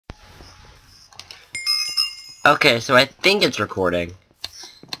Okay, so I think it's recording.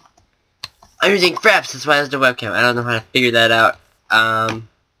 I'm using Fraps, that's why there's no webcam. I don't know how to figure that out.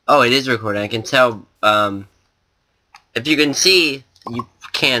 Oh, it is recording. I can tell, if you can see, you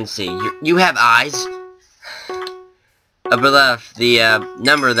can see. You have eyes. Upper left, the,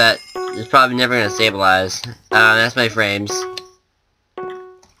 number that is probably never gonna stabilize. That's my frames.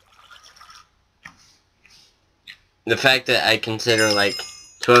 The fact that I consider, like,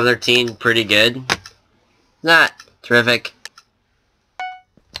 1213 pretty good. Not terrific.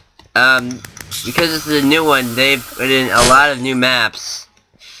 Because this is a new one, they've put in a lot of new maps.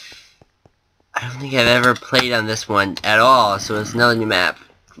 I don't think I've ever played on this one at all, so it's another new map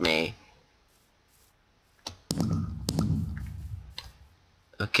for me.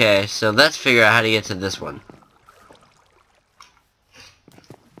 Okay, so let's figure out how to get to this one.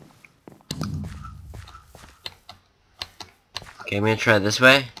 Okay, I'm gonna try this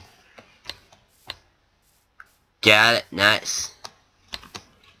way. Got it, nice.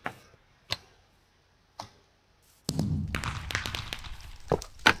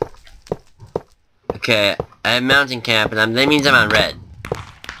 Okay, I have mountain camp, and that means I'm on red.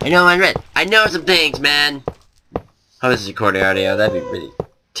 I know I'm on red. I know some things, man. Oh, this is recording audio. That'd be really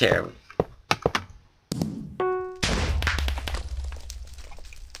terrible.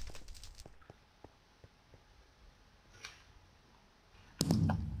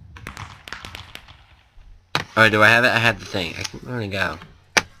 Alright, do I have it? I have the thing. Where to go?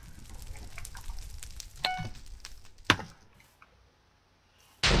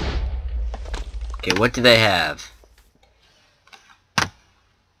 Okay, what do they have? I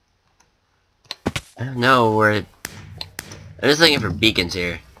don't know where I'm just looking for beacons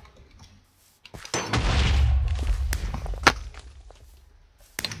here.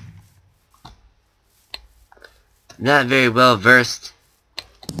 Not very well versed.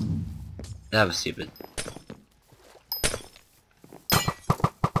 That was stupid.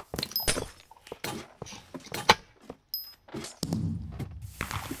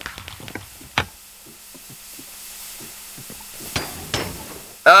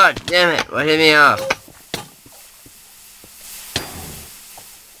 Oh, damn it! What hit me off?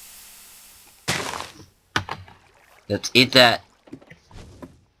 Let's eat that.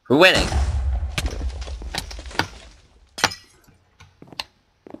 We're winning!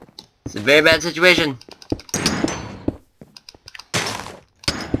 It's a very bad situation.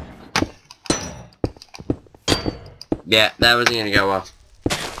 Yeah, that wasn't gonna go well.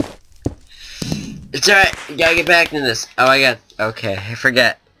 It's alright, you gotta get back into this. Oh, okay, I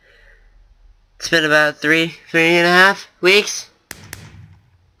forget. It's been about three and a half weeks.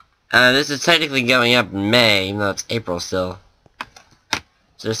 This is technically going up in May, even though it's April still.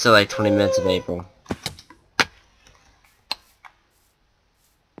 So there's still like 20 minutes of April.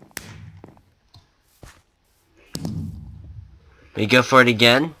 We go for it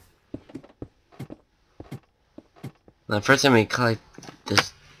again. Well, first time we collect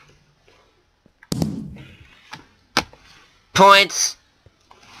this. Points!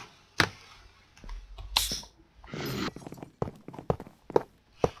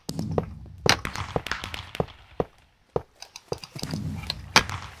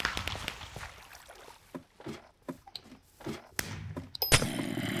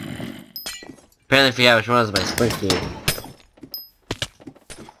 Apparently I forgot which one was my sprint key.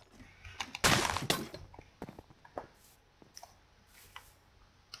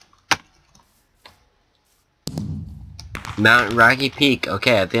 Mount Rocky Peak.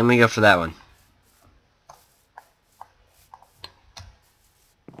 Okay, I think I'm gonna go for that one.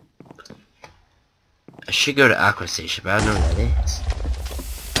 I should go to Aqua Station, but I don't know what that is.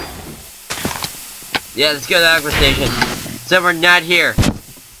 Yeah, let's go to Aqua Station. So we're not here.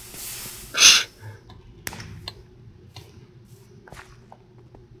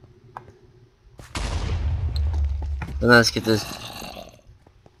 Then let's get this.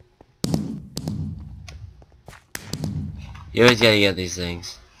 You always gotta get these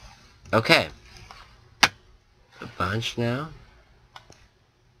things. Okay. A bunch now.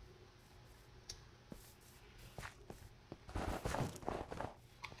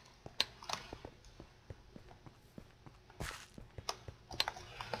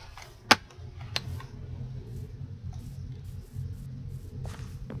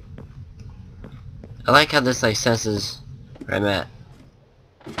 I like how this like senses where I'm at.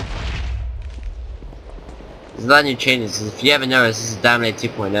 There's a lot of new changes. If you haven't noticed, this is Dominate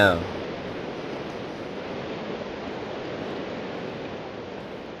 2.0.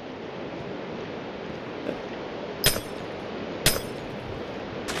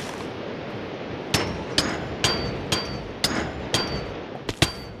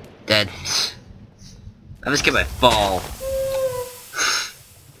 Dead. I'm just gonna fall.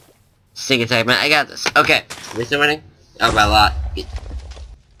 Sneak attack, man. I got this. Okay. Are we still winning? Oh, by a lot.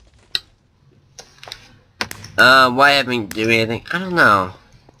 Why haven't we do anything? I don't know.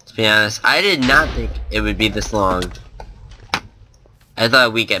 To be honest, I did not think it would be this long. I thought a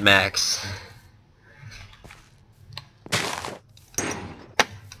week at max.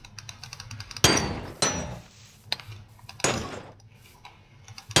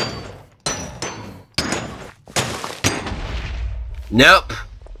 Nope.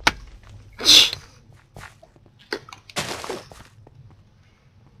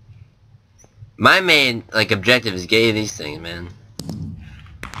 My main, like, objective is getting these things, man.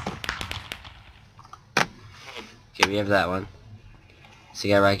 Okay, we have that one. So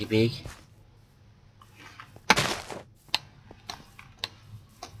you got Rocky Peak.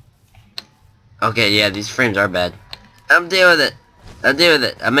 Okay, yeah, these frames are bad. I'm dealing with it. I'll deal with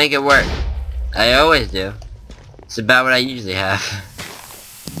it. I'll make it work. I always do. It's about what I usually have.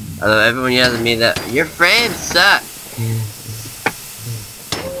 Although everyone yells at me that your frames suck.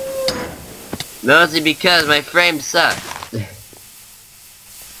 Mostly because my frames suck.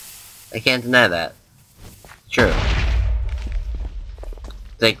 I can't deny that. True.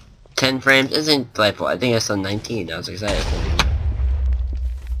 It's like 10 frames isn't delightful. I think I saw 19. I was excited.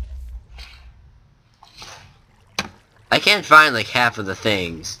 I can't find like half of the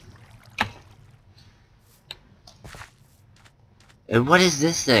things. And what is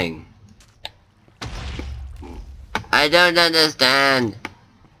this thing? I don't understand.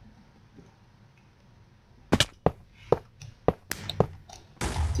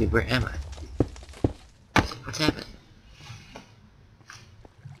 Dude, where am I? What's happening?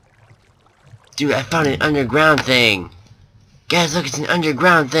 Dude, I found an underground thing. Guys, look, it's an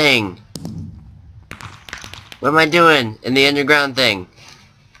underground thing. What am I doing in the underground thing?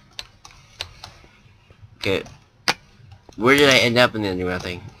 Okay. Where did I end up in the underground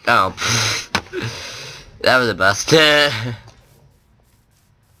thing? Oh. That was a bust.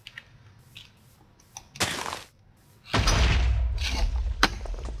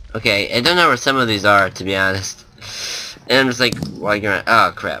 Okay, I don't know where some of these are, to be honest. And I'm just like, walking around.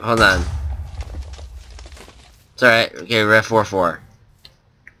 Oh, crap. Hold on. It's alright. Okay, we're at 4-4.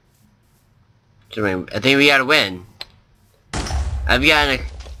 I think we gotta win. I've gotten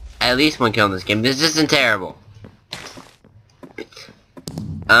at least one kill in this game. This isn't terrible.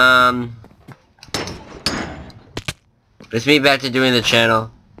 It's me back to doing the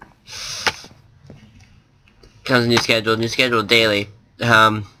channel. Comes a new schedule daily.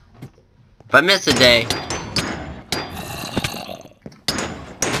 If I miss a day...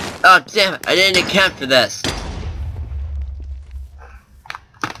 Oh, damn it, I didn't account for this.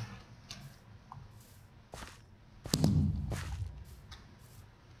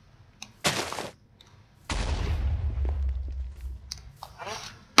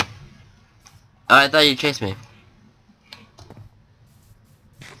 Oh, I thought you chased me.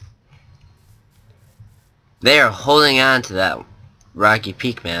 They are holding on to that Rocky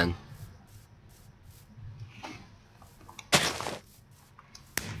Peak, man.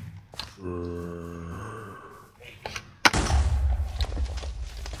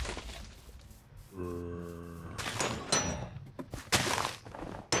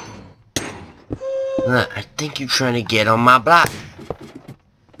 I think you're trying to get on my block.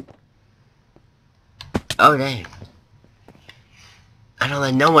 Oh, dang. I don't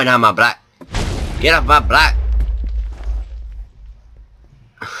let no one on my block. Get off my block.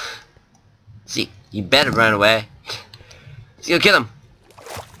 See, you better run away. Let's go kill him.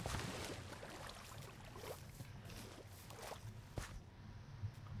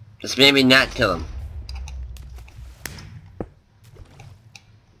 Just maybe not kill him.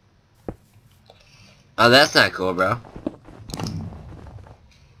 Oh, that's not cool, bro.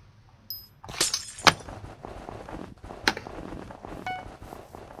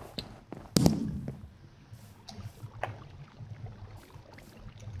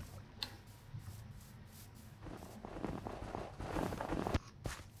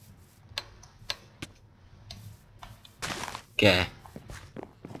 Okay.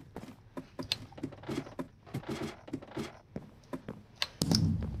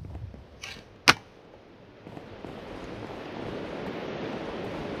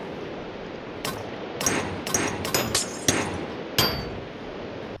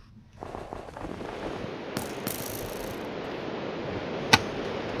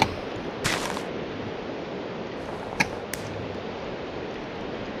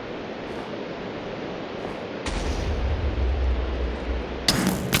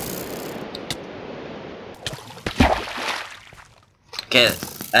 Okay,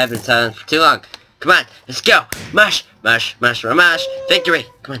 I've been silent for too long. Come on, let's go. Mush, mush, mush, mush. Victory.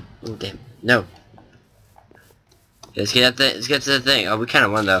 Come on. Oh, damn. No. Let's get that. Let's get to the thing. Oh, we kind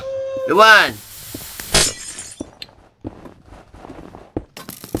of won though. We won.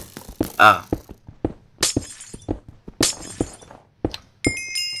 Oh.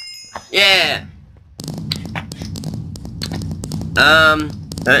 Yeah.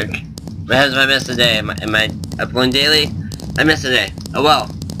 What happens if I miss a day? Am I uploading daily? I missed a day. Oh well.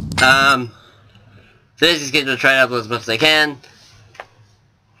 Today's schedule to try to upload as much as I can.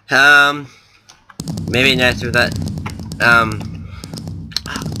 Maybe next with that. Oh,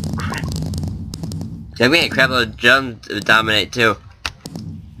 crap. Yeah, we had a crap load of gems to dominate too.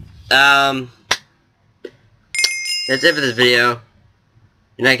 That's it for this video.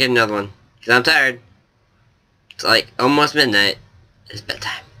 You're not getting another one. Because I'm tired. It's like almost midnight. It's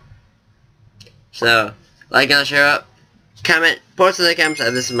bedtime. So, like and share up. Comment, post in the comments.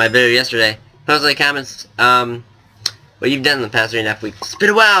 This is my video yesterday. Post in the comments, what you've done in the past 3.5 weeks. It's been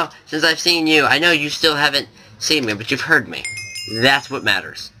a while since I've seen you. I know you still haven't seen me, but you've heard me. That's what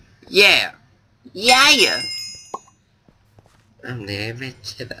matters. Yeah. Yeah. I'm never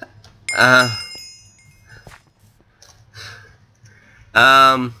to that.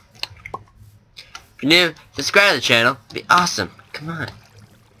 If you're new, subscribe to the channel. It'd be awesome. Come on.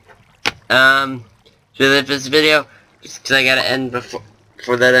 Should I leave this video? Just because I gotta end before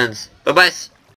that ends. Bye-bye.